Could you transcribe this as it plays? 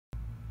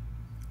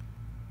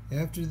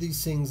After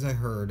these things I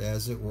heard,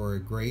 as it were, a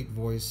great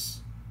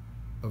voice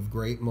of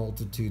great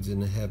multitudes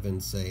in the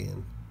heavens,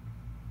 saying,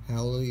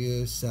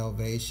 Hallelujah,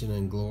 salvation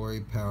and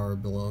glory, power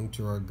belong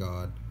to our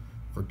God,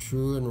 for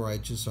true and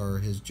righteous are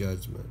his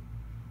judgment.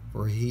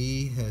 For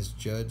he has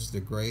judged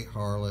the great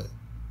harlot,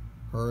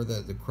 her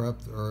that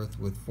corrupt earth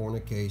with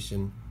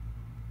fornication,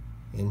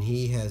 and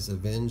he has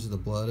avenged the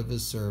blood of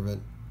his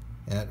servant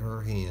at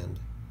her hand.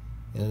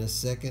 And a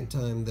second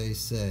time they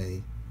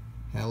say,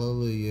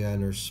 Hallelujah,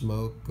 and her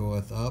smoke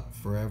goeth up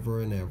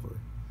forever and ever.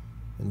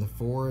 And the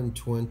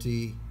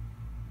 24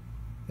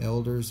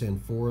 elders and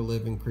 4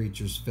 living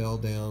creatures fell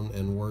down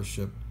and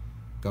worshipped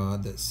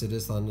God that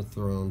sitteth on the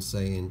throne,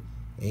 saying,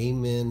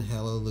 Amen,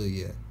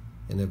 Hallelujah.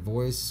 And a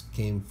voice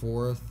came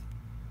forth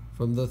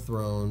from the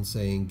throne,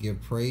 saying,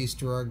 Give praise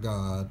to our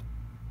God,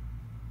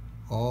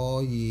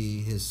 all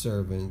ye his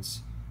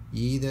servants,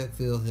 ye that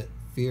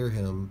fear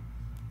him,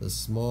 the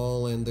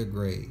small and the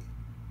great.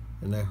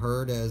 And I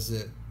heard as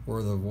it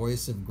were the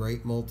voice of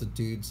great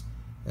multitudes,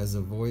 as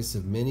the voice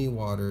of many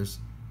waters,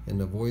 and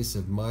the voice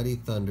of mighty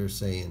thunder,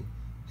 saying,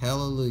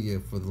 Hallelujah,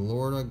 for the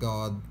Lord our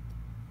God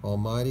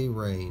Almighty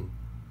reign.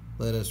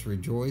 Let us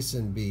rejoice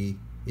and be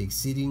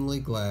exceedingly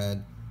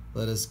glad.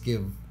 Let us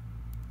give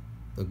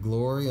the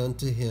glory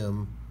unto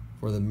him,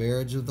 for the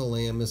marriage of the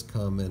Lamb is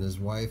come, and his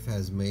wife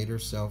has made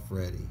herself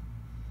ready.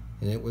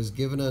 And it was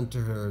given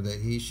unto her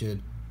that he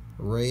should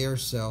array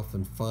herself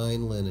in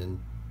fine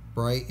linen,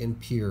 bright and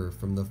pure.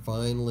 From the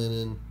fine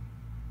linen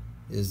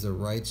is the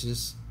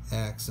righteous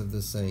acts of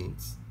the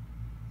saints.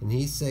 And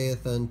he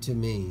saith unto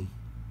me,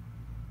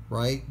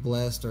 Right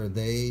blessed are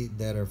they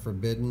that are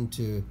forbidden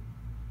to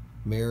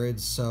marriage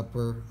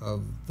supper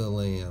of the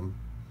Lamb.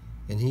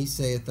 And he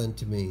saith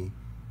unto me,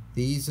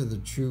 These are the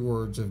true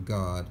words of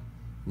God.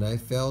 And I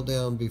fell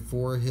down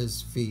before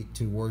his feet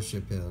to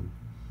worship him.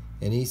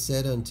 And he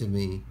said unto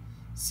me,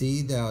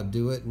 See thou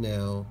do it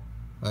now.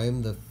 I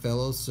am the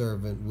fellow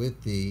servant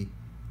with thee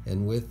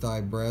and with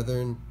thy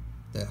brethren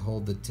that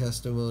hold the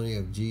testimony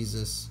of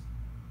Jesus.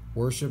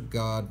 Worship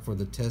God, for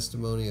the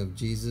testimony of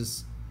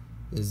Jesus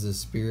is the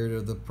spirit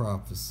of the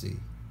prophecy.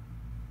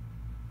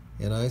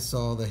 And I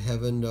saw the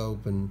heaven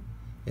open,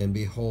 and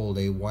behold,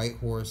 a white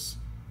horse,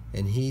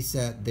 and he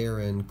sat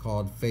therein,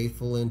 called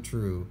Faithful and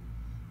True,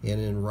 and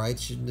in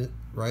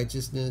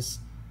righteousness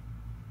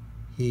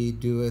he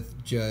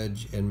doeth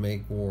judge and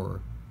make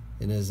war.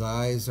 And his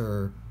eyes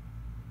are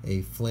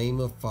a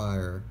flame of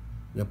fire,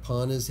 and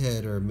upon his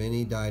head are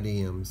many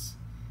diadems,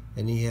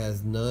 and he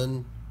has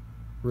none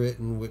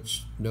written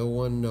which no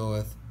one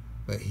knoweth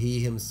but he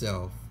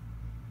himself.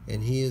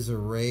 And he is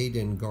arrayed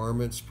in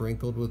garments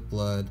sprinkled with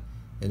blood,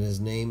 and his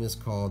name is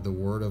called the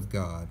Word of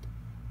God.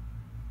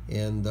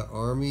 And the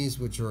armies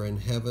which are in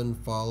heaven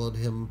followed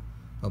him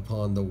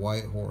upon the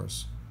white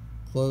horse,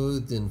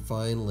 clothed in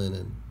fine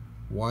linen,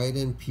 white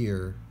and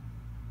pure.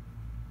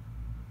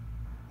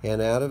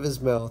 And out of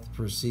his mouth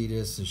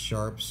proceedeth a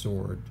sharp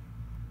sword,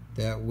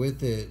 that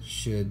with it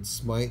should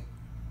smite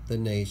the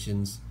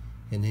nations,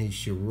 and he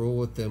shall rule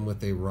with them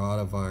with a rod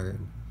of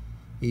iron.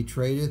 He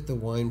tradeth the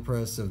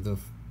winepress of the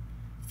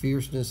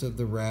fierceness of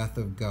the wrath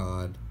of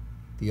God,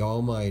 the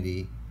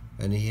Almighty,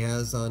 and he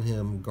has on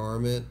him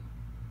garment,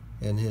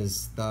 and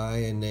his thigh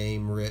a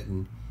name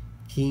written,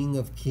 King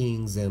of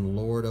Kings and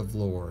Lord of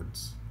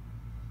Lords.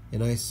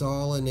 And I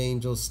saw an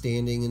angel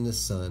standing in the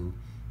sun,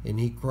 and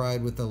he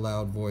cried with a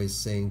loud voice,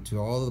 saying to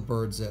all the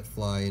birds that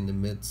fly in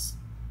the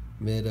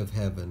mid of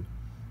heaven,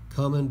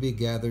 Come and be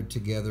gathered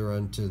together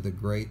unto the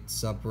great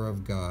supper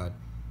of God,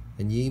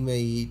 and ye may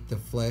eat the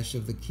flesh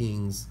of the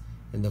kings,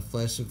 and the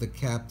flesh of the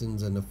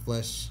captains, and the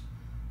flesh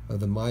of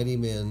the mighty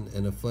men,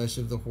 and the flesh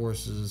of the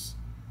horses,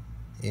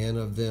 and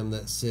of them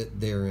that sit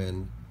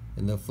therein,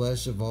 and the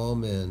flesh of all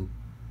men,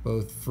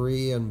 both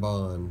free and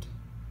bond,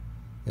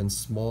 and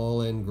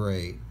small and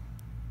great.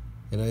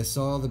 And I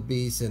saw the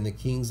beasts and the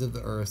kings of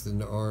the earth and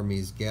the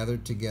armies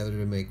gathered together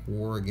to make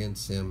war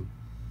against him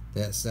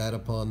that sat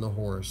upon the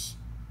horse,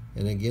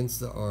 and against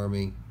the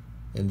army.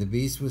 And the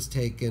beast was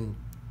taken,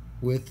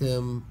 with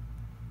him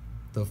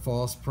the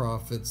false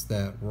prophets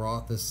that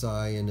wrought the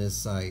sigh in his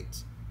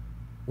sight,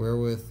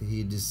 wherewith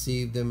he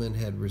deceived them, and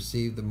had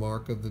received the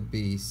mark of the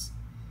beast,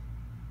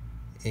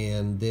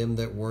 and them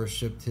that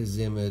worshipped his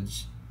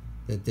image,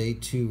 that they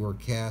too were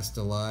cast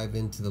alive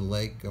into the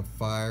lake of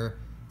fire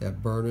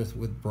that burneth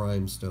with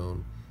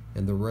brimstone.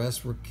 And the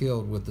rest were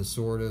killed with the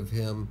sword of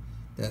him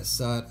that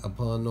sat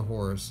upon the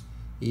horse,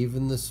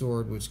 even the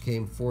sword which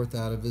came forth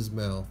out of his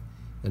mouth,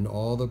 and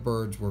all the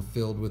birds were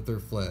filled with their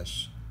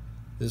flesh.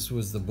 This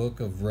was the book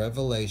of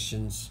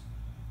Revelations,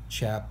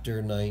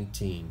 chapter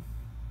 19.